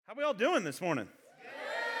How we all doing this morning?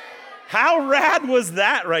 How rad was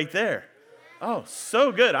that right there? Oh,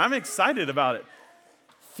 so good. I'm excited about it.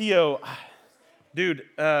 Theo, dude,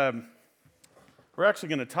 we're actually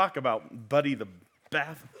going to talk about Buddy the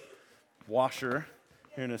bath washer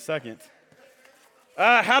here in a second.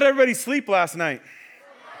 How did everybody sleep last night?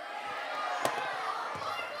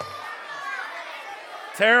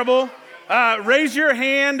 Terrible? Raise your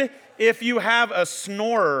hand if you have a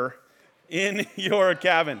snorer in your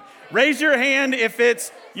cabin. Raise your hand if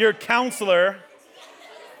it's your counselor.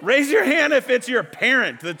 Raise your hand if it's your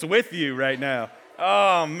parent that's with you right now.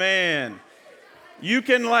 Oh, man. You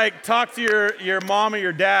can, talk to your mom or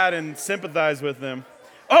your dad and sympathize with them.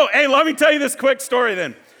 Oh, hey, let me tell you this quick story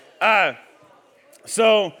then. A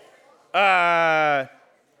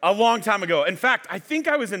long time ago. In fact, I think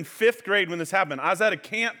I was in 5th grade when this happened. I was at a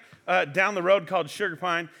camp down the road called Sugar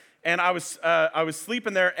Pine, and I was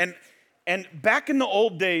sleeping there. And back in the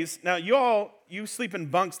old days, now you sleep in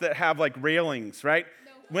bunks that have railings, right?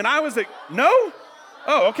 No. When I was no?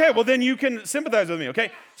 Oh, okay. Well, then you can sympathize with me,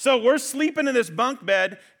 okay? So we're sleeping in this bunk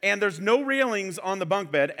bed, and there's no railings on the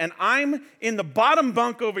bunk bed, and I'm in the bottom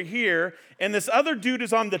bunk over here, and this other dude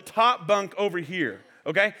is on the top bunk over here,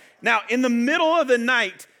 okay? Now, in the middle of the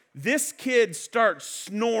night, this kid starts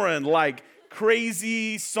snoring like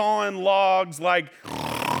crazy, sawing logs,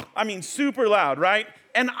 super loud, right?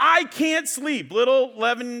 And I can't sleep. Little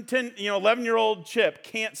 11-year-old Chip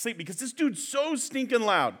can't sleep because this dude's so stinking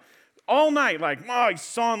loud. All night, he's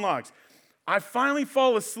sawing logs. I finally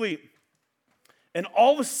fall asleep, and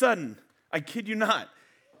all of a sudden, I kid you not,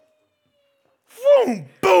 boom,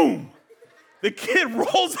 boom, the kid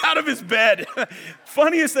rolls out of his bed.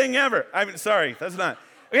 Funniest thing ever. Sorry, that's not.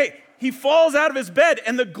 Okay, he falls out of his bed,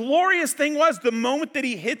 and the glorious thing was the moment that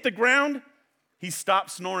he hit the ground, he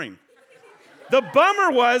stopped snoring. The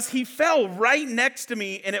bummer was he fell right next to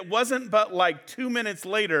me, and it wasn't but 2 minutes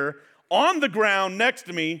later, on the ground next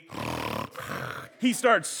to me, he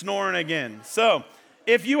starts snoring again. So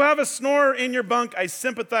if you have a snorer in your bunk, I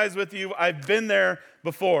sympathize with you. I've been there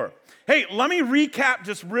before. Hey, let me recap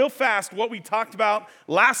just real fast what we talked about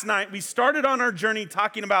last night. We started on our journey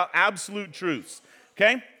talking about absolute truths,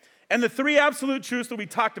 okay? And the 3 absolute truths that we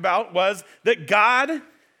talked about was that God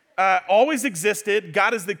always existed,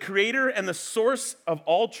 God is the creator and the source of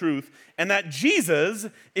all truth, and that Jesus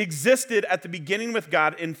existed at the beginning with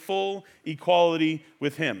God in full equality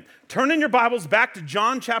with him. Turn in your Bibles back to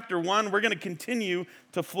John chapter 1. We're going to continue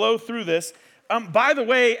to flow through this. By the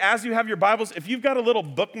way, as you have your Bibles, if you've got a little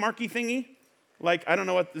bookmarky thingy, I don't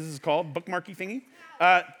know what this is called, bookmarky thingy.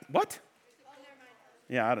 What?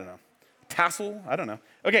 Yeah, I don't know. Tassel? I don't know.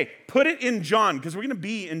 Okay, put it in John, because we're going to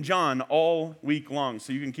be in John all week long,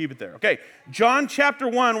 so you can keep it there. Okay, John chapter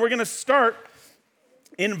 1, we're going to start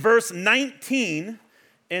in verse 19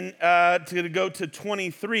 and to go to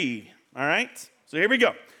 23, all right? So here we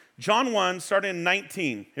go. John 1, starting in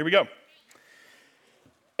 19. Here we go.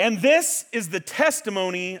 And this is the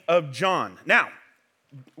testimony of John. Now,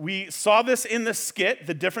 we saw this in the skit,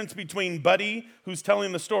 the difference between Buddy, who's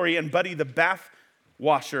telling the story, and Buddy the bath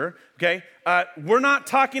washer, okay? We're not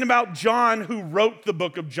talking about John who wrote the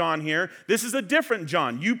book of John here. This is a different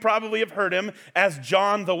John. You probably have heard him as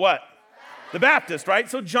John the what? The Baptist, right?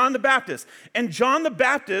 So John the Baptist. And John the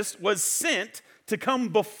Baptist was sent to come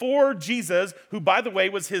before Jesus, who, by the way,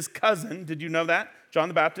 was his cousin. Did you know that? John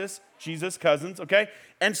the Baptist, Jesus' cousins, okay?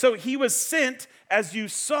 And so he was sent, as you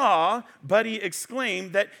saw, Buddy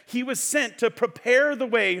exclaimed, that he was sent to prepare the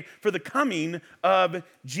way for the coming of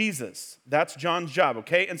Jesus. That's John's job,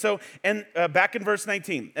 okay? And back in verse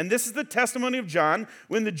 19, and this is the testimony of John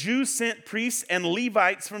when the Jews sent priests and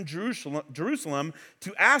Levites from Jerusalem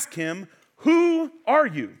to ask him, "Who are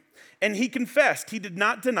you?" And he confessed. He did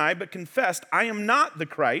not deny, but confessed, "I am not the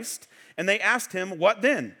Christ." And they asked him, "What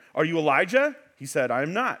then? Are you Elijah?" He said, "I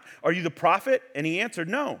am not." "Are you the prophet?" And he answered,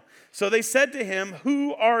 "No." So they said to him,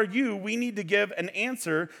 "Who are you? We need to give an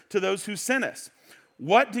answer to those who sent us."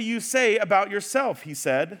 "What do you say about yourself?" he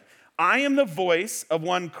said. "I am the voice of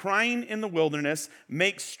one crying in the wilderness,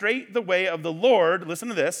 make straight the way of the Lord," listen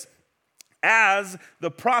to this, "as the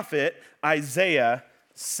prophet Isaiah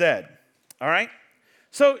said." All right?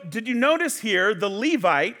 So did you notice here the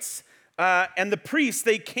Levites and the priests,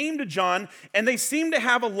 they came to John, and they seemed to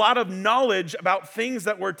have a lot of knowledge about things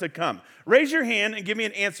that were to come. Raise your hand and give me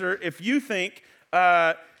an answer if you think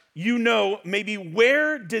maybe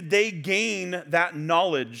where did they gain that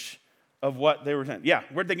knowledge of what they were saying? Yeah,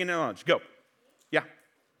 where did they gain that knowledge? Go. Yeah.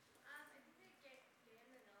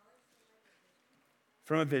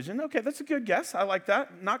 From a vision? Okay, that's a good guess. I like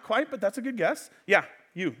that. Not quite, but that's a good guess. Yeah,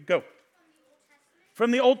 you, go.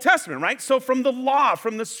 From the Old Testament, right? So from the law,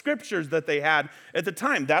 from the scriptures that they had at the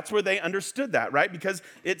time. That's where they understood that, right? Because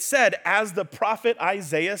it said, as the prophet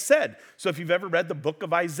Isaiah said. So if you've ever read the book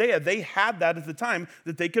of Isaiah, they had that at the time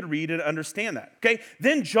that they could read and understand that, okay?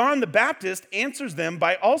 Then John the Baptist answers them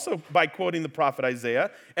by quoting the prophet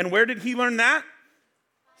Isaiah. And where did he learn that?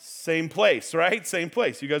 Same place, right? Same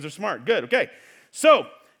place. You guys are smart. Good, okay. So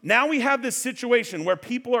now we have this situation where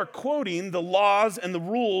people are quoting the laws and the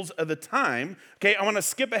rules of the time. Okay, I want to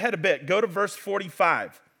skip ahead a bit. Go to verse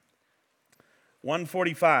 45.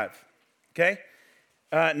 145. Okay?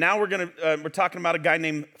 Now we're talking about a guy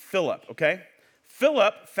named Philip, okay?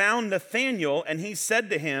 Philip found Nathanael, and he said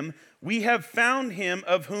to him, "We have found him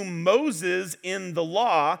of whom Moses in the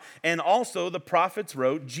law and also the prophets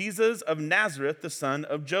wrote, Jesus of Nazareth, the son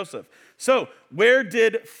of Joseph." So, where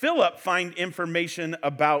did Philip find information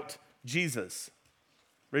about Jesus?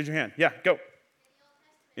 Raise your hand. Yeah, go.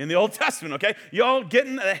 In the Old Testament, okay? Y'all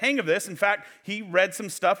getting the hang of this. In fact, he read some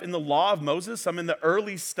stuff in the law of Moses, some in the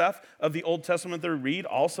early stuff of the Old Testament that we read,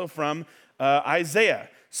 also from Isaiah.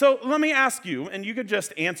 So let me ask you, and you could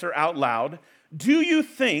just answer out loud, do you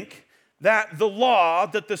think that the law,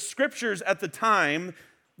 that the scriptures at the time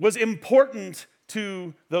was important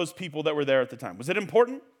to those people that were there at the time? Was it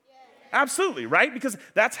important? Absolutely, right? Because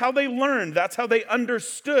that's how they learned. That's how they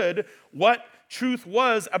understood what truth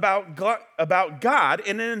was about God.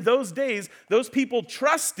 And in those days, those people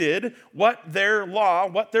trusted what their law,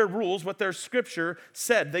 what their rules, what their scripture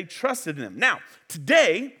said. They trusted in them. Now,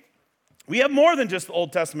 today, we have more than just the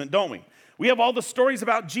Old Testament, don't we? We have all the stories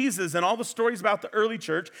about Jesus and all the stories about the early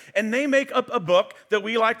church, and they make up a book that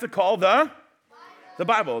we like to call the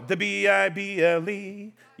Bible. The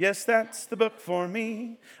Bible. Yes, that's the book for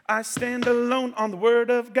me. I stand alone on the word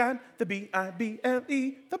of God. The Bible.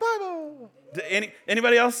 The Bible.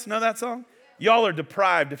 Anybody else know that song? Y'all are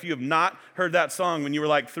deprived if you have not heard that song when you were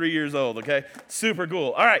like 3 years old, okay? Super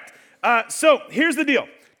cool. All right. So here's the deal.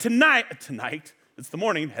 Tonight, it's the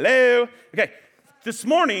morning. Hello. Okay. This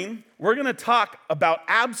morning, we're going to talk about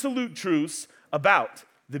absolute truths about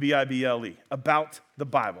the Bible, about the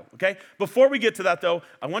Bible, okay? Before we get to that, though,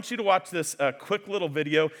 I want you to watch this quick little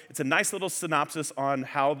video. It's a nice little synopsis on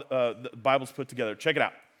how the Bible's put together. Check it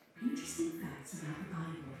out. Interesting facts about the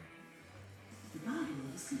Bible. The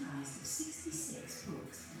Bible is comprised of 66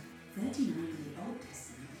 books, 39 in the Old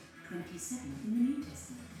Testament, 27 in the New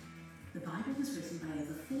Testament. The Bible was written by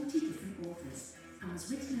over 40 different authors and was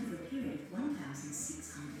written over a period of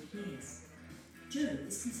 1,600 years. Job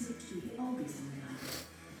is considered to be the oldest in the Bible,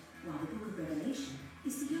 while the book of Revelation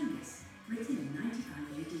is the youngest, written in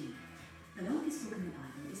 95 AD. The longest book in the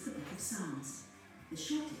Bible is the book of Psalms. The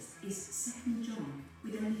shortest is 2 John,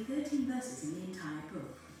 with only 13 verses in the entire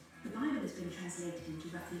book. The Bible has been translated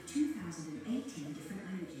into roughly 2,018 different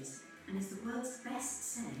languages and is the world's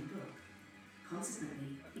best-selling book.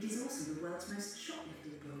 Consequently, it is also the world's most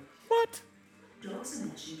shoplifted book. What? Dogs are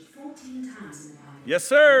mentioned 14 times in the Bible. Yes,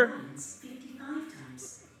 sir. Lions 55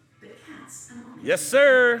 times. But cats are not mentioned. Yes,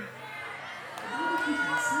 sir. The Bible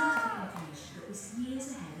contains scientific information that was years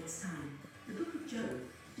ahead of its time. The book of Job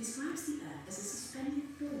describes the earth as a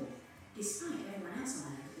suspended ball, despite everyone else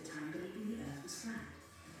on earth at the time believing the earth was flat.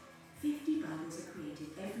 50 Bibles are created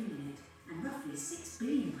every minute, and roughly 6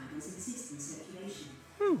 billion Bibles exist in circulation.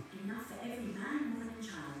 Enough for every man, woman, and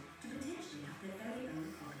child to potentially have their very own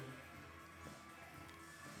copy.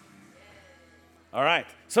 All right.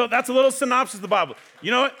 So that's a little synopsis of the Bible.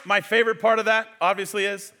 You know what my favorite part of that obviously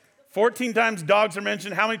is? 14 times dogs are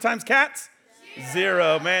mentioned. How many times cats?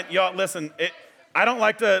 0, man. Y'all, listen, I don't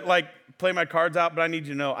like to play my cards out, but I need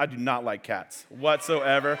you to know I do not like cats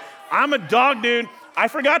whatsoever. I'm a dog dude. I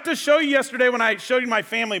forgot to show you yesterday when I showed you my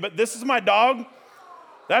family, but this is my dog.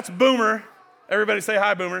 That's Boomer. Everybody say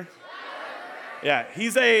hi, Boomer. Yeah,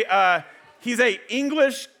 he's a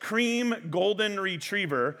English cream golden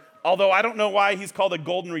retriever. Although I don't know why he's called a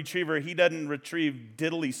golden retriever. He doesn't retrieve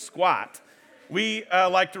diddly squat. We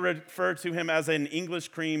like to refer to him as an English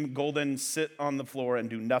cream golden sit on the floor and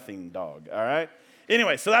do nothing dog, all right?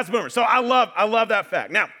 Anyway, so that's Boomer. So I love that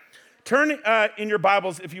fact. Now, turn in your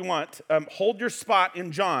Bibles if you want. Hold your spot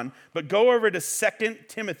in John, but go over to 2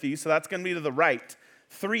 Timothy, so that's going to be to the right.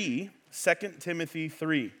 2 Timothy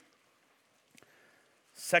 3.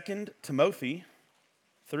 2 Timothy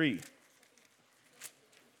 3.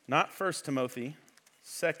 Not 1 Timothy,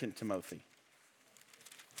 2 Timothy.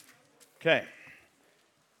 Okay.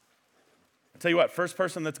 I'll tell you what, first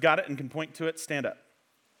person that's got it and can point to it, stand up.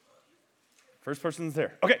 First person that's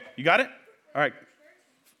there. Okay, you got it? All right.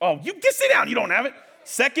 Oh, you get sit down, you don't have it.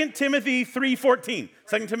 2 Timothy 3:14.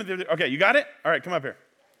 2 Timothy, okay, you got it? All right, come up here.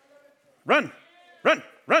 Run.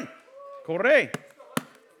 Corre.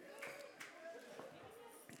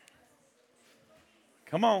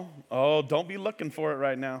 Come on. Oh, don't be looking for it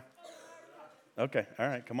right now. Okay, all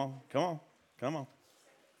right, come on. Do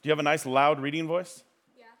you have a nice loud reading voice?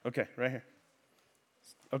 Yeah. Okay, right here.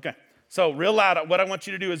 Okay, so real loud, what I want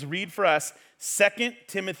you to do is read for us 2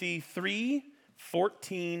 Timothy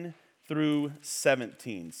 3:14 through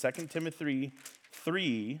 17. 2 Timothy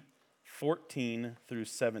 3:14 through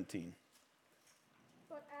 17.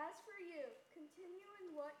 But as for you, continue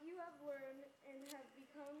in what you have learned and have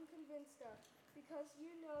become convinced of, because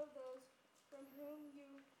you know those from whom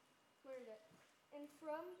you learned it,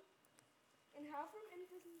 and how from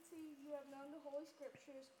infancy you have known the Holy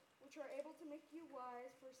Scriptures, which are able to make you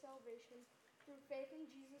wise for salvation through faith in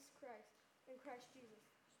Christ Jesus.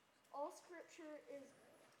 All Scripture is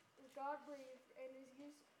God-breathed and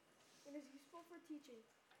is useful for teaching,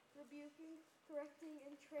 rebuking, correcting,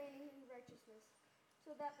 and training in righteousness,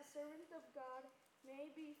 so that the servant of God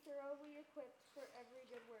may be thoroughly equipped for every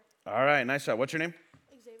good work. All right, nice job. What's your name?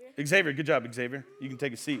 Xavier. Xavier, good job, Xavier. You can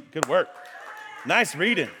take a seat. Good work. Nice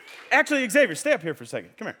reading. Actually, Xavier, stay up here for a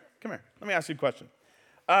second. Come here. Let me ask you a question.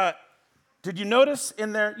 Did you notice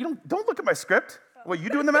in there, don't look at my script. What, you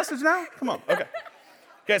doing the message now? Come on, okay.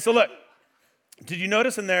 Okay, so look. Did you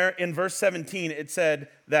notice in there, in verse 17, it said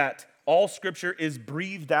that all Scripture is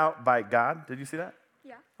breathed out by God? Did you see that?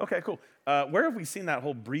 Yeah. Okay, cool. Where have we seen that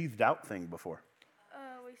whole breathed out thing before?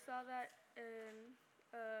 We saw that in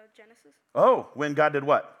Genesis, Oh, when God did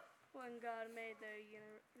what? when God made the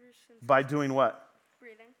universe and By doing what?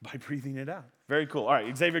 breathing. By breathing it out. Very cool. All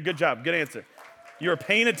right, Xavier, good job. Good answer. You were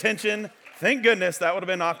paying attention. Thank goodness. That would have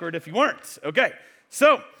been awkward if you weren't. Okay,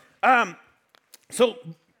 so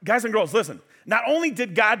guys and girls, listen. Not only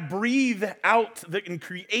did God breathe out and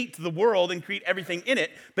create the world and create everything in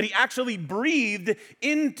it, but he actually breathed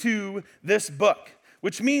into this book,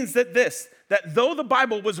 which means that though the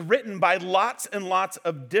Bible was written by lots and lots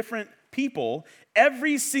of different people,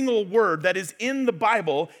 every single word that is in the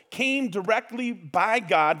Bible came directly by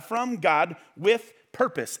God, from God, with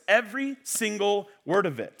purpose. Every single word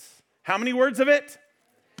of it. How many words of it?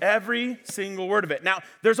 Every single word of it. Now,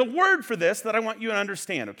 there's a word for this that I want you to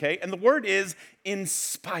understand, okay? And the word is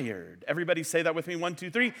inspired. Everybody say that with me. 1, 2,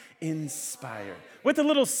 3. Inspired. With a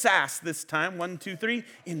little sass this time. 1, 2, 3.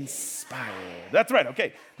 Inspired. That's right,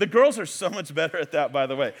 okay. The girls are so much better at that, by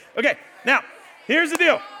the way. Okay, now, here's the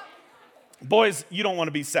deal. Boys, you don't want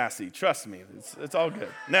to be sassy. Trust me. It's all good.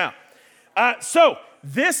 Now, so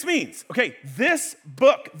this means, okay, this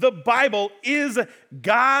book, the Bible, is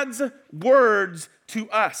God's words to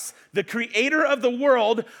us. The creator of the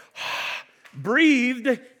world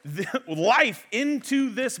breathed life into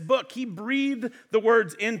this book. He breathed the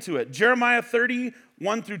words into it. Jeremiah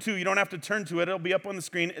 30:1 through 2. You don't have to turn to it. It'll be up on the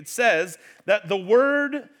screen. It says that the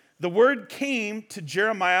word came to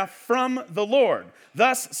Jeremiah from the Lord.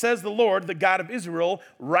 Thus says the Lord, the God of Israel,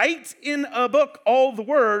 write in a book all the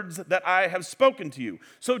words that I have spoken to you.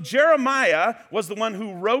 So Jeremiah was the one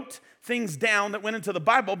who wrote things down that went into the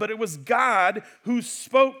Bible, but it was God who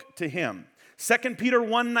spoke to him. 2 Peter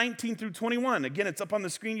 1:19 through 21. Again, it's up on the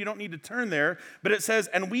screen. You don't need to turn there. But it says,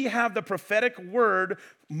 and we have the prophetic word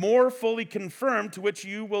more fully confirmed, to which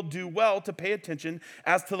you will do well to pay attention,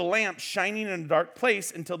 as to the lamp shining in a dark place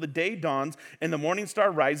until the day dawns and the morning star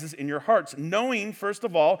rises in your hearts, knowing, first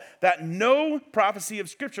of all, that no prophecy of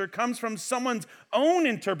Scripture comes from someone's own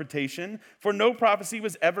interpretation, for no prophecy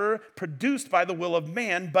was ever produced by the will of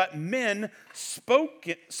man, but men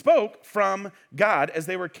spoke from God as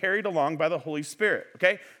they were carried along by the Holy Spirit.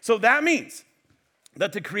 Okay? So that means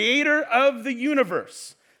that the creator of the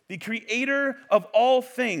universe, the creator of all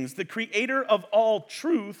things, the creator of all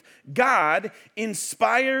truth, God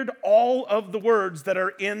inspired all of the words that are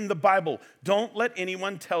in the Bible. Don't let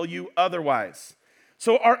anyone tell you otherwise.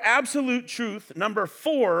 So our absolute truth, number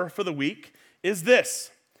 4 for the week, is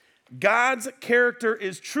this. God's character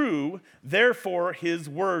is true, therefore his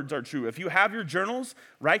words are true. If you have your journals,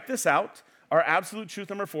 write this out. Our absolute truth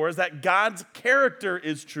number 4 is that God's character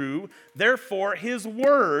is true, therefore his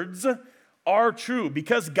words are true.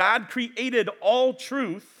 Because God created all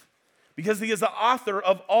truth, because he is the author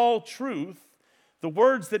of all truth, the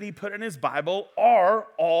words that he put in his Bible are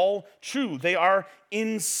all true. They are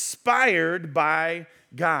inspired by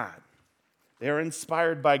God. They are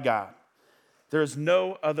inspired by God. There is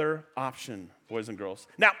no other option, boys and girls.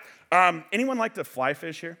 Now, anyone like to fly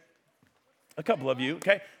fish here? A couple of you,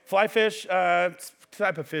 okay? Fly fish,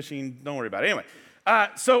 type of fishing, don't worry about it. Anyway,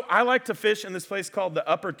 so I like to fish in this place called the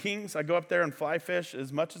Upper Kings. I go up there and fly fish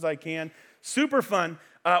as much as I can. Super fun.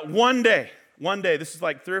 One day, this is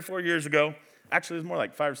like 3 or 4 years ago. Actually, it was more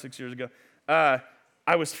like 5 or 6 years ago.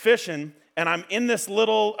 I was fishing, and I'm in this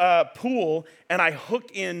little pool, and I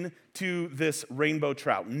hook in to this rainbow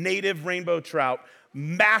trout, native rainbow trout,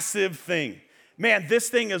 massive thing. Man, this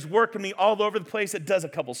thing is working me all over the place. It does a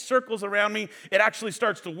couple circles around me. It actually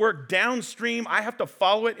starts to work downstream. I have to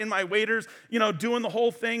follow it in my waders, doing the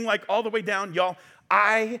whole thing like all the way down. Y'all,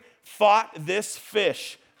 I fought this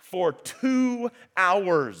fish for 2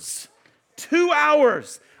 hours. 2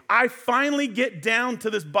 hours. I finally get down to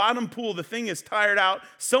this bottom pool. The thing is tired out.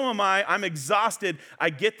 So am I. I'm exhausted. I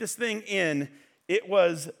get this thing in. It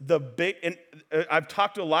was and I've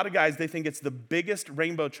talked to a lot of guys. They think it's the biggest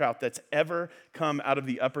rainbow trout that's ever come out of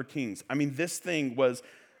the Upper Kings. I mean, this thing was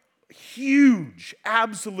huge,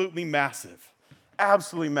 absolutely massive,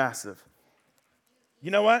 absolutely massive.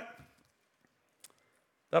 You know what?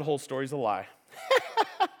 That whole story's a lie.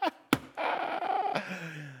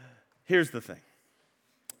 Here's the thing.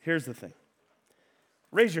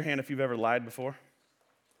 Raise your hand if you've ever lied before.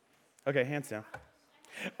 Okay, hands down.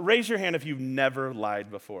 Raise your hand if you've never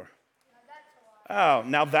lied before. Oh,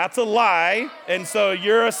 now that's a lie, and so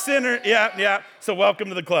you're a sinner. Yeah. So welcome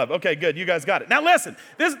to the club. Okay, good. You guys got it. Now listen.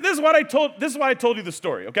 This is why I told you the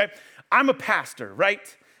story. Okay, I'm a pastor, right?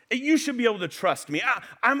 You should be able to trust me.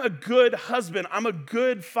 I'm a good husband. I'm a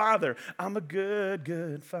good father. I'm a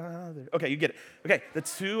good father. Okay, you get it. Okay,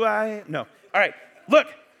 that's who I know. All right, look.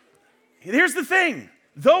 Here's the thing.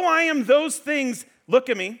 Though I am those things, look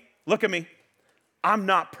at me. I'm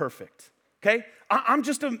not perfect, okay? I'm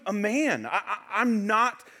just a man. I'm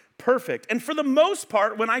not perfect. And for the most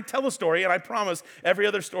part, when I tell a story, and I promise every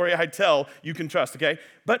other story I tell, you can trust, okay?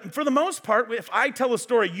 But for the most part, if I tell a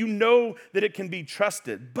story, you know that it can be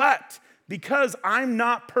trusted. But because I'm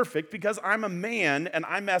not perfect, because I'm a man and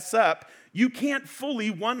I mess up, you can't fully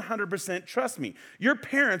 100% trust me. Your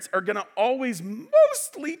parents are going to always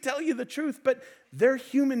mostly tell you the truth, but they're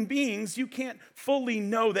human beings. You can't fully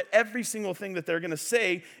know that every single thing that they're going to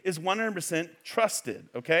say is 100% trusted,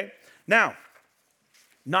 okay? Now,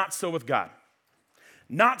 not so with God.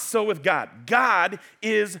 Not so with God. God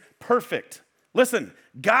is perfect. Listen,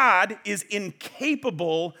 God is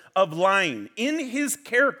incapable of lying. In his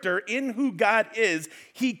character, in who God is,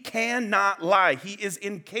 he cannot lie. He is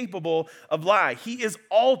incapable of lie. He is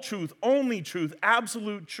all truth, only truth,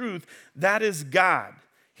 absolute truth. That is God.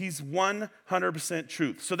 He's 100%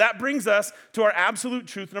 truth. So that brings us to our absolute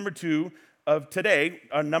truth number 2 of today,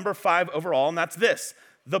 number 5 overall, and that's this.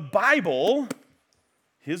 The Bible,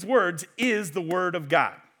 his words, is the word of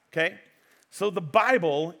God, okay? So the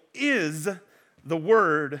Bible is the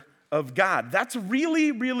word of God. That's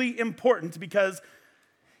really, really important because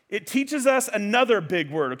it teaches us another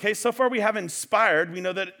big word, okay? So far we have inspired. We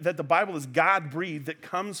know that the Bible is God-breathed. It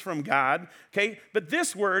comes from God, okay? But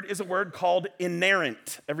this word is a word called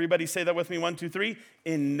inerrant. Everybody say that with me. 1, 2, 3.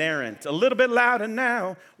 Inerrant. A little bit louder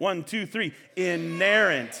now. 1, 2, 3.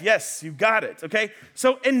 Inerrant. Yes, you got it, okay?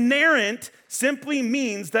 So inerrant simply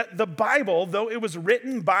means that the Bible, though it was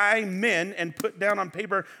written by men and put down on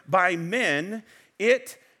paper by men,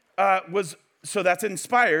 it was... So that's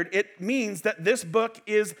inspired. It means that this book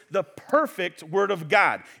is the perfect word of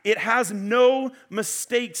God. It has no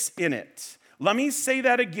mistakes in it. Let me say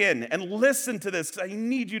that again and listen to this because I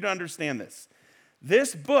need you to understand this.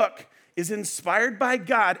 This book is inspired by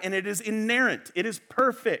God and it is inerrant. It is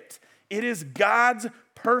perfect. It is God's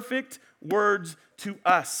perfect words to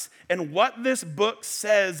us. And what this book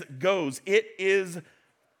says goes. It is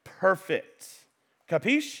perfect.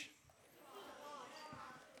 Capiche?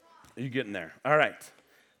 Are you getting there? All right.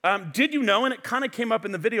 Did you know, and it kind of came up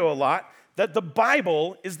in the video a lot, that the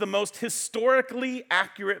Bible is the most historically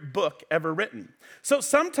accurate book ever written. So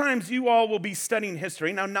sometimes you all will be studying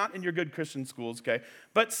history, now not in your good Christian schools, okay,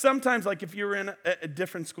 but sometimes like if you were in a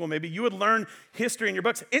different school maybe, you would learn history in your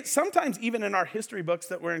books. Sometimes even in our history books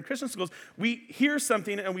that were in Christian schools, we hear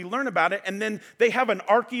something and we learn about it and then they have an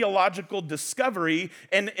archaeological discovery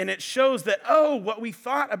and it shows that, oh, what we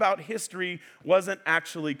thought about history wasn't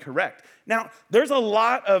actually correct. Now, there's a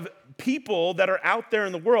lot of people that are out there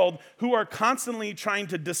in the world who are constantly trying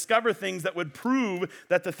to discover things that would prove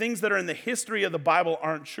that the things that are in the history of the Bible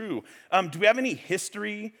aren't true. Do we have any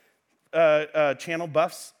history channel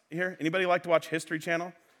buffs here? Anybody like to watch History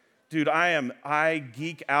Channel? Dude, I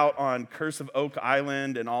geek out on Curse of Oak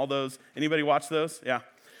Island and all those. Anybody watch those? Yeah.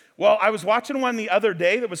 Well, I was watching one the other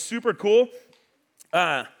day that was super cool.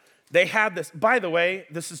 They had this, by the way,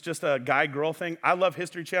 this is just a guy-girl thing. I love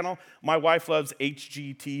History Channel. My wife loves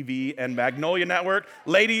HGTV and Magnolia Network.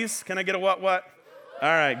 Ladies, can I get a what? All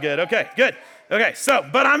right, good. Okay, good. Okay, so,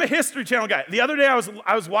 but I'm a History Channel guy. The other day I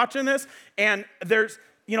was watching this, and there's,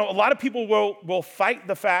 a lot of people will fight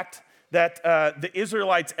the fact that the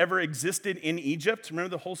Israelites ever existed in Egypt. Remember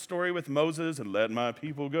the whole story with Moses and let my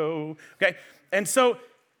people go? Okay, and so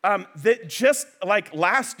that just like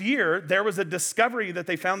last year, there was a discovery that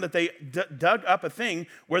they found that they dug up a thing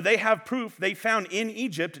where they have proof they found in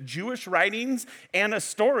Egypt Jewish writings and a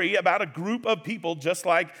story about a group of people just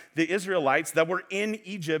like the Israelites that were in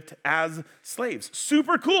Egypt as slaves.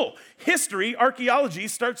 Super cool. History, archaeology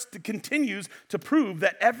continues to prove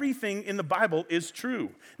that everything in the Bible is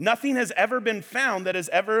true. Nothing has ever been found that has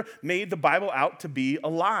ever made the Bible out to be a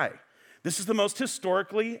lie. This is the most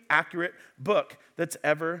historically accurate book that's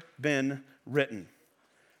ever been written.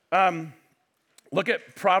 Look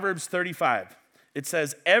at Proverbs 35. It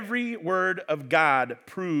says, every word of God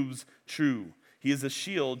proves true. He is a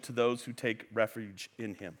shield to those who take refuge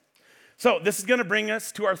in him. So this is going to bring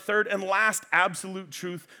us to our third and last absolute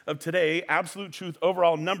truth of today, absolute truth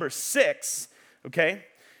overall, number 6, okay?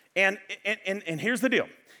 And here's the deal,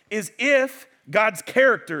 is if God's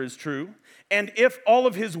character is true, and if all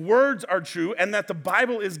of his words are true and that the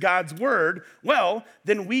Bible is God's word, well,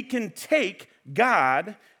 then we can take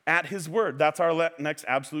God at his word. That's our next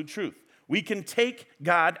absolute truth. We can take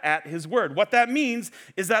God at his word. What that means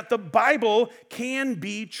is that the Bible can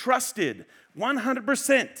be trusted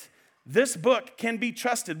 100%. This book can be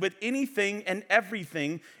trusted with anything and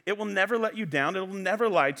everything. It will never let you down. It will never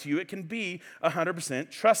lie to you. It can be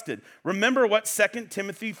 100% trusted. Remember what 2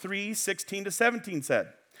 Timothy 3:16-17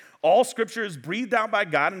 said. All scripture is breathed out by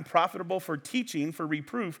God and profitable for teaching, for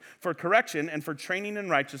reproof, for correction, and for training in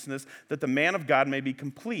righteousness, that the man of God may be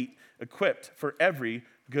complete, equipped for every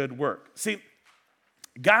good work. See,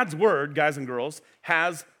 God's word, guys and girls,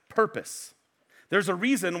 has purpose. There's a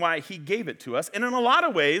reason why he gave it to us. And in a lot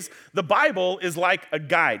of ways, the Bible is like a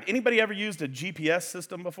guide. Anybody ever used a GPS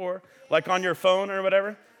system before? Like on your phone or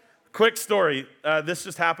whatever? Quick story. This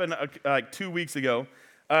just happened like 2 weeks ago.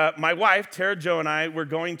 My wife, Tara Jo, and I were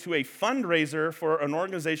going to a fundraiser for an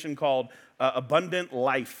organization called Abundant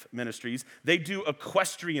Life Ministries. They do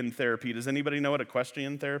equestrian therapy. Does anybody know what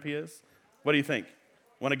equestrian therapy is? What do you think?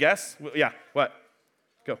 Want to guess? Yeah, what?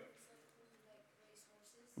 Go.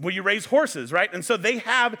 Well, you raise horses, right? And so they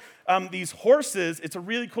have these horses. It's a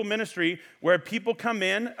really cool ministry where people come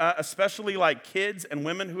in, especially like kids and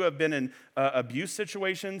women who have been in abuse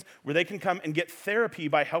situations, where they can come and get therapy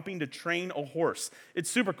by helping to train a horse. It's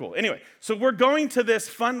super cool. Anyway, so we're going to this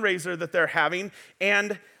fundraiser that they're having,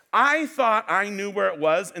 and I thought I knew where it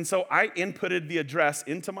was, and so I inputted the address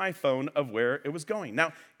into my phone of where it was going.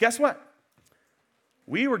 Now, guess what?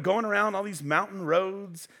 We were going around all these mountain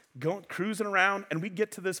roads, cruising around, and we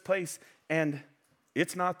get to this place, and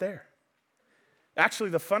it's not there. Actually,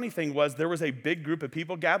 the funny thing was there was a big group of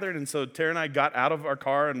people gathered, and so Tara and I got out of our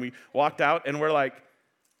car, and we walked out, and we're like,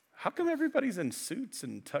 how come everybody's in suits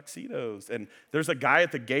and tuxedos? And there's a guy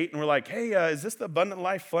at the gate, and we're like, hey, is this the Abundant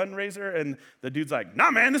Life fundraiser? And the dude's like,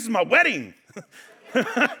 nah, man, this is my wedding.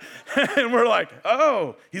 And we're like,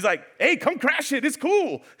 oh. He's like, hey, come crash it. It's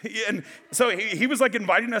cool. And so he was like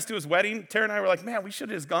inviting us to his wedding. Tara and I were like, man, we should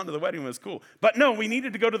have just gone to the wedding. It was cool. But no, we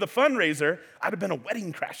needed to go to the fundraiser. I'd have been a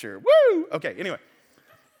wedding crasher. Woo! Okay, anyway.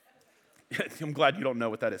 I'm glad you don't know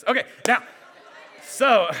what that is. Okay, now,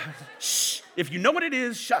 so, shh. If you know what it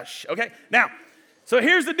is, shush. Okay, now, so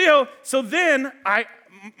here's the deal. So then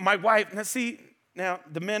my wife, now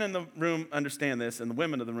the men in the room understand this and the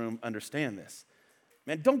women in the room understand this.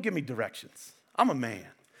 Man, don't give me directions. I'm a man.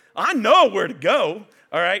 I know where to go,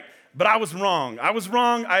 all right? But I was wrong.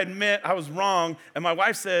 I admit I was wrong. And my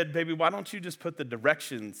wife said, baby, why don't you just put the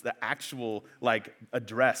directions, the actual,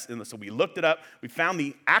 address in this? So we looked it up. We found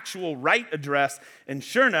the actual right address. And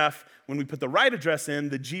sure enough, when we put the right address in,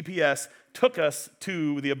 the GPS took us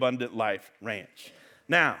to the Abundant Life Ranch.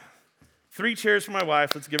 Now, 3 cheers for my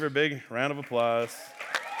wife. Let's give her a big round of applause.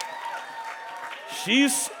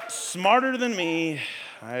 She's smarter than me.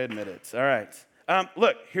 I admit it. All right.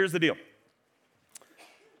 Look, here's the deal.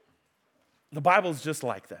 The Bible's just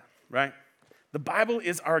like that, right? The Bible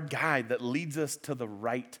is our guide that leads us to the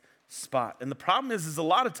right spot. And the problem is a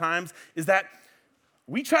lot of times is that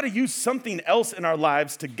we try to use something else in our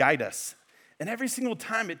lives to guide us. And every single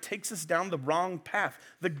time it takes us down the wrong path.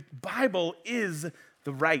 The Bible is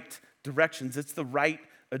the right directions. It's the right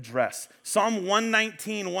address. Psalm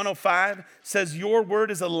 119, 105 says, your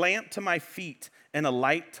word is a lamp to my feet and a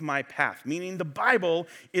light to my path. Meaning the Bible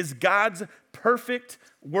is God's perfect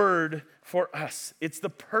word for us. It's the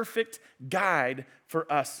perfect guide for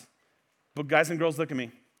us. But guys and girls, look at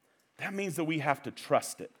me. That means that we have to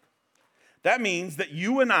trust it. That means that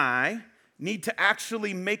you and I need to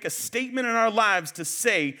actually make a statement in our lives to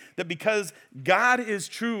say that because God is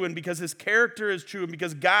true and because his character is true and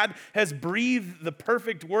because God has breathed the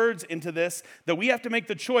perfect words into this, that we have to make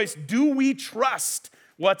the choice, do we trust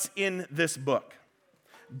what's in this book?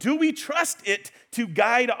 Do we trust it to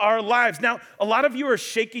guide our lives? Now, a lot of you are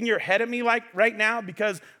shaking your head at me like right now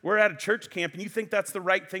because we're at a church camp and you think that's the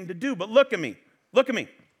right thing to do, but look at me. Look at me.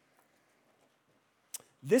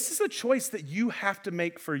 This is a choice that you have to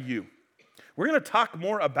make for you. We're going to talk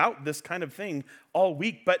more about this kind of thing all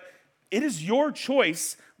week, but it is your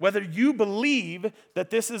choice whether you believe that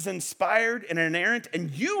this is inspired and inerrant,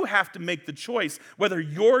 and you have to make the choice whether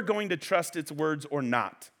you're going to trust its words or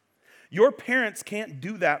not. Your parents can't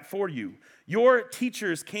do that for you. Your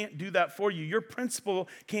teachers can't do that for you. Your principal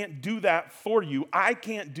can't do that for you. I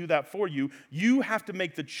can't do that for you. You have to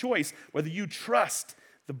make the choice whether you trust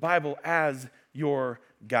the Bible as your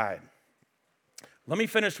guide. Let me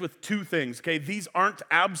finish with two things, okay? These aren't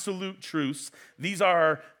absolute truths. These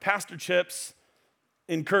are Pastor Chip's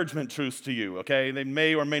encouragement truths to you, okay? They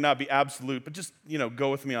may or may not be absolute, but just,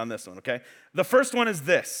 go with me on this one, okay? The first one is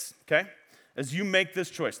this, okay? As you make this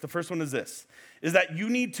choice, the first one is this, is that you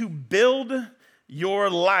need to build your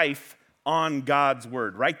life on God's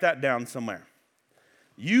word. Write that down somewhere.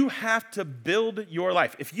 You have to build your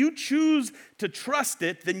life. If you choose to trust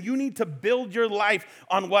it, then you need to build your life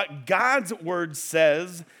on what God's word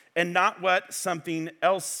says and not what something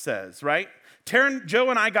else says, right? Taryn,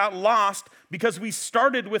 Joe, and I got lost because we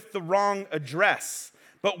started with the wrong address.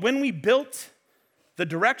 But when we built the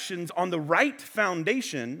directions on the right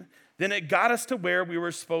foundation, then it got us to where we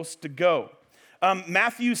were supposed to go.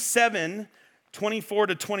 Matthew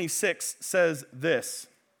 7:24-26 says this.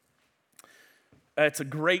 It's a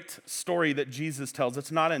great story that Jesus tells.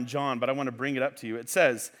 It's not in John, but I want to bring it up to you. It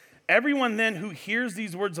says, "Everyone then who hears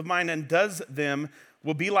these words of mine and does them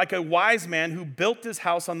will be like a wise man who built his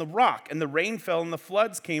house on the rock. And the rain fell and the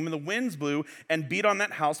floods came and the winds blew and beat on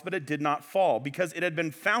that house, but it did not fall because it had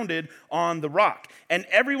been founded on the rock. And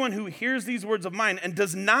everyone who hears these words of mine and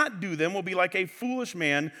does not do them will be like a foolish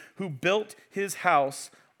man who built his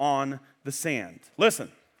house on the sand."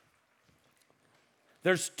 Listen.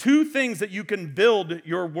 There's two things that you can build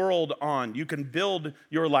your world on. You can build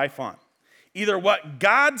your life on. Either what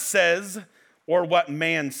God says or what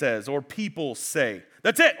man says or people say.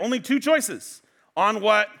 That's it. Only two choices. On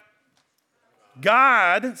what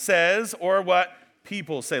God says or what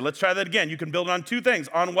people say. Let's try that again. You can build it on two things.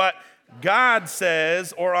 On what God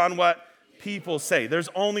says or on what people say. There's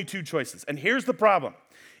only two choices. And here's the problem.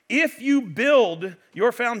 If you build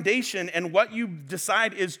your foundation and what you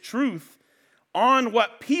decide is truth on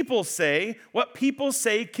what people say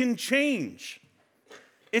can change.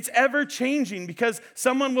 It's ever changing because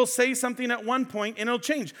someone will say something at one point and it'll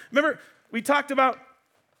change. Remember, we talked about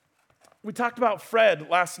Fred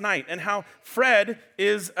last night and how Fred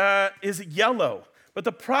is yellow. But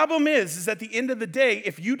the problem is at the end of the day,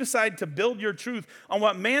 if you decide to build your truth on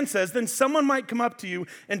what man says, then someone might come up to you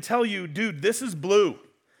and tell you, "Dude, this is blue."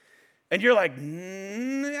 And you're like,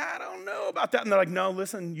 I don't know about that. And they're like, "No,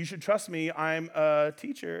 listen, you should trust me. I'm a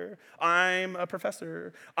teacher. I'm a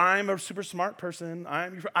professor. I'm a super smart person.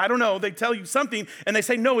 I don't know." They tell you something, and they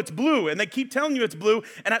say, "No, it's blue." And they keep telling you it's blue.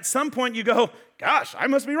 And at some point you go, "Gosh, I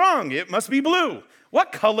must be wrong. It must be blue."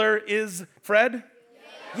 What color is Fred?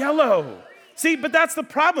 Yellow. See, but that's the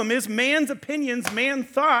problem is man's opinions, man's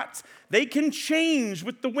thoughts, they can change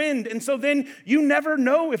with the wind. And so then you never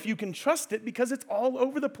know if you can trust it because it's all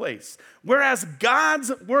over the place. Whereas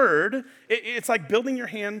God's word, it's like building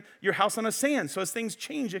your house on a sand. So as things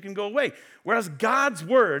change, it can go away. Whereas God's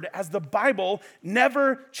word, as the Bible,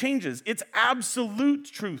 never changes. It's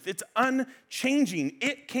absolute truth. It's unchanging.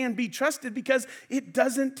 It can be trusted because it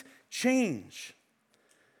doesn't change.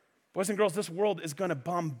 Boys and girls, this world is going to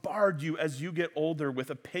bombard you as you get older with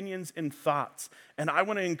opinions and thoughts. And I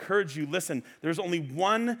want to encourage you, listen, there's only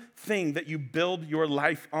one thing that you build your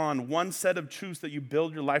life on, one set of truths that you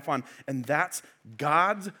build your life on, and that's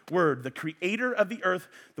God's word, the creator of the earth,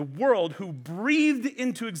 the world, who breathed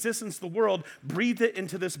into existence the world, breathed it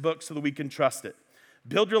into this book so that we can trust it.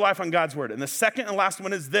 Build your life on God's word. And the second and last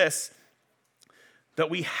one is this, that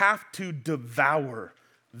we have to devour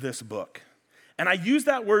this book. And I use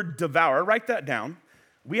that word devour. Write that down.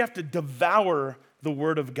 We have to devour the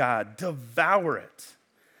word of God. Devour it.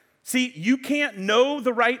 See, you can't know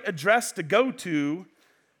the right address to go to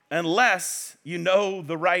unless you know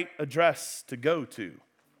the right address to go to.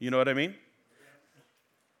 You know what I mean?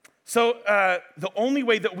 So the only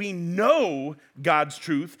way that we know God's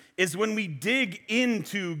truth is when we dig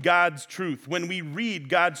into God's truth, when we read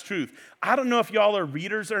God's truth. I don't know if y'all are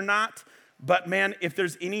readers or not, But man, if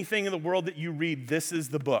there's anything in the world that you read, this is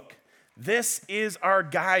the book. This is our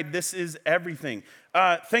guide. This is everything.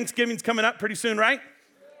 Thanksgiving's coming up pretty soon, right?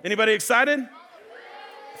 Anybody excited?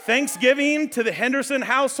 Thanksgiving to the Henderson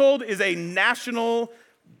household is the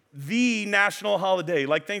national holiday.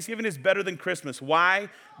 Like Thanksgiving is better than Christmas. Why?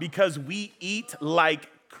 Because we eat like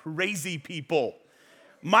crazy people.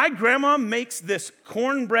 My grandma makes this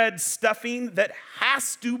cornbread stuffing that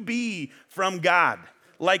has to be from God.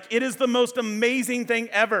 Like it is the most amazing thing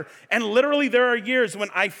ever. And literally there are years when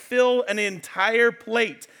I fill an entire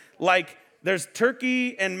plate. Like there's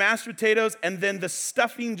turkey and mashed potatoes and then the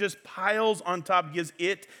stuffing just piles on top because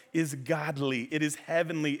it is godly. It is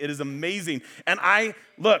heavenly. It is amazing. And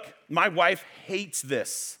my wife hates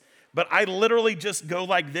this. But I literally just go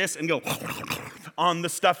like this and go on the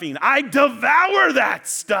stuffing. I devour that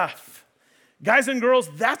stuff. Guys and girls,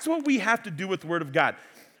 that's what we have to do with the Word of God.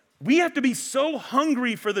 We have to be so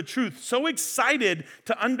hungry for the truth, so excited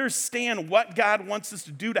to understand what God wants us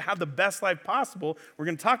to do to have the best life possible. We're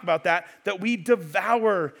going to talk about that we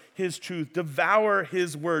devour His truth, devour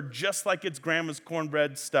His Word, just like it's grandma's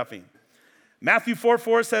cornbread stuffing. Matthew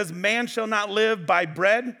 4:4 says, man shall not live by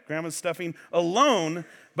bread, grandma's stuffing, alone,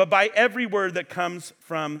 but by every word that comes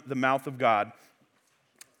from the mouth of God.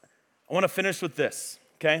 I want to finish with this,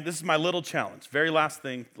 okay? This is my little challenge. Very last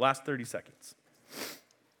thing, last 30 seconds.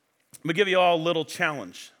 I'm going to give you all a little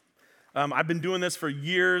challenge. I've been doing this for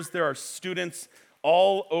years. There are students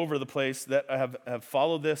all over the place that have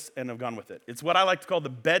followed this and have gone with it. It's what I like to call the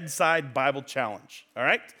Bedside Bible Challenge, all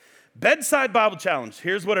right? Bedside Bible Challenge.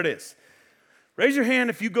 Here's what it is. Raise your hand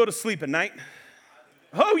if you go to sleep at night.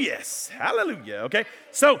 Oh, yes. Hallelujah, okay?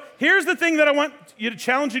 So here's the thing that I want you to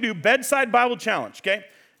challenge you to do, Bedside Bible Challenge, okay?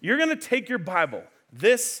 You're going to take your Bible,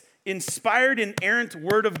 this inspired, inerrant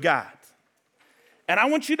Word of God, and I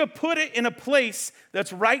want you to put it in a place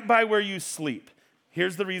that's right by where you sleep.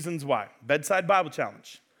 Here's the reasons why. Bedside Bible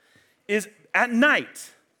Challenge is at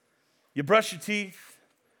night, you brush your teeth,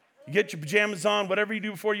 you get your pajamas on, whatever you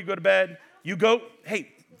do before you go to bed, you go,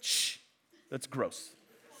 hey, shh, that's gross.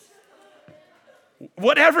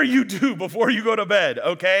 Whatever you do before you go to bed,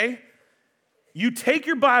 okay? You take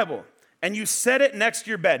your Bible and you set it next to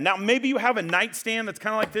your bed. Now, maybe you have a nightstand that's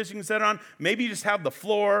kind of like this you can set it on. Maybe you just have the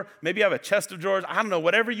floor. Maybe you have a chest of drawers. I don't know,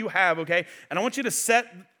 whatever you have, okay? And I want you to set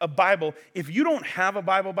a Bible. If you don't have a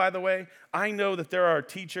Bible, by the way, I know that there are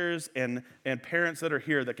teachers and parents that are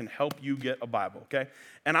here that can help you get a Bible, okay?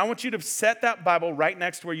 And I want you to set that Bible right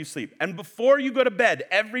next to where you sleep. And before you go to bed,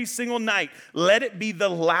 every single night, let it be the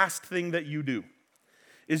last thing that you do.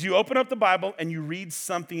 Is you open up the Bible and you read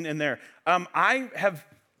something in there. I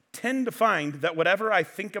tend to find that whatever I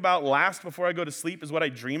think about last before I go to sleep is what I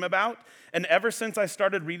dream about. And ever since I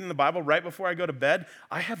started reading the Bible right before I go to bed,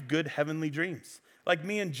 I have good heavenly dreams. Like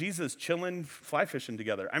me and Jesus chilling, fly fishing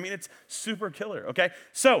together. I mean, it's super killer, okay?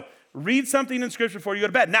 So read something in Scripture before you go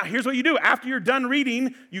to bed. Now, here's what you do. After you're done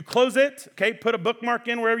reading, you close it, okay? Put a bookmark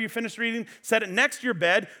in wherever you finish reading. Set it next to your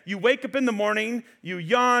bed. You wake up in the morning. You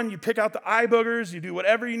yawn. You pick out the eye boogers. You do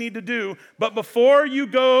whatever you need to do. But before you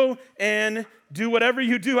go and do whatever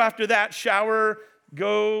you do after that, shower,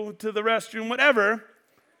 go to the restroom, whatever,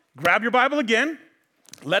 grab your Bible again.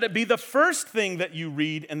 Let it be the first thing that you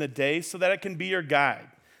read in the day so that it can be your guide,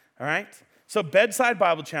 all right? So Bedside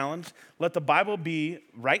Bible Challenge, let the Bible be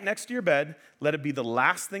right next to your bed. Let it be the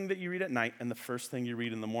last thing that you read at night and the first thing you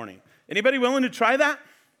read in the morning. Anybody willing to try that?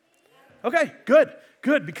 Okay,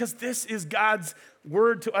 good, because this is God's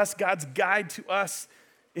word to us, God's guide to us.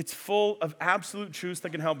 It's full of absolute truths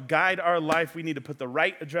that can help guide our life. We need to put the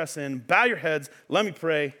right address in. Bow your heads, let me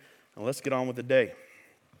pray, and let's get on with the day.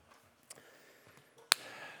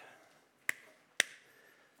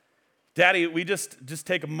 Daddy, we just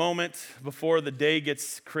take a moment before the day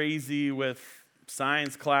gets crazy with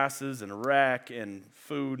science classes and rec and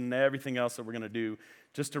food and everything else that we're going to do,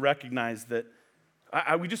 just to recognize that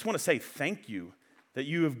we just want to say thank you that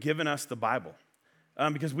you have given us the Bible.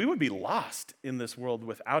 Because we would be lost in this world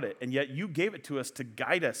without it, and yet you gave it to us to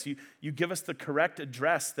guide us. You give us the correct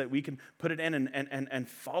address that we can put it in and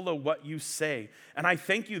follow what you say. And I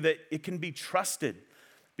thank you that it can be trusted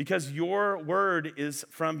because your word is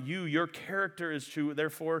from you. Your character is true.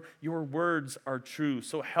 Therefore, your words are true.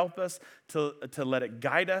 So help us to let it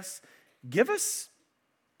guide us. Give us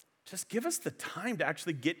the time to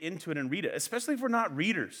actually get into it and read it, especially if we're not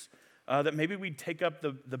readers, that maybe we'd take up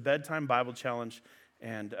the Bedtime Bible Challenge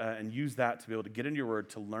and use that to be able to get into your word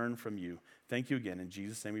to learn from you. Thank you again. In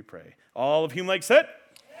Jesus' name we pray. All of Hume Lake said,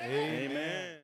 Amen.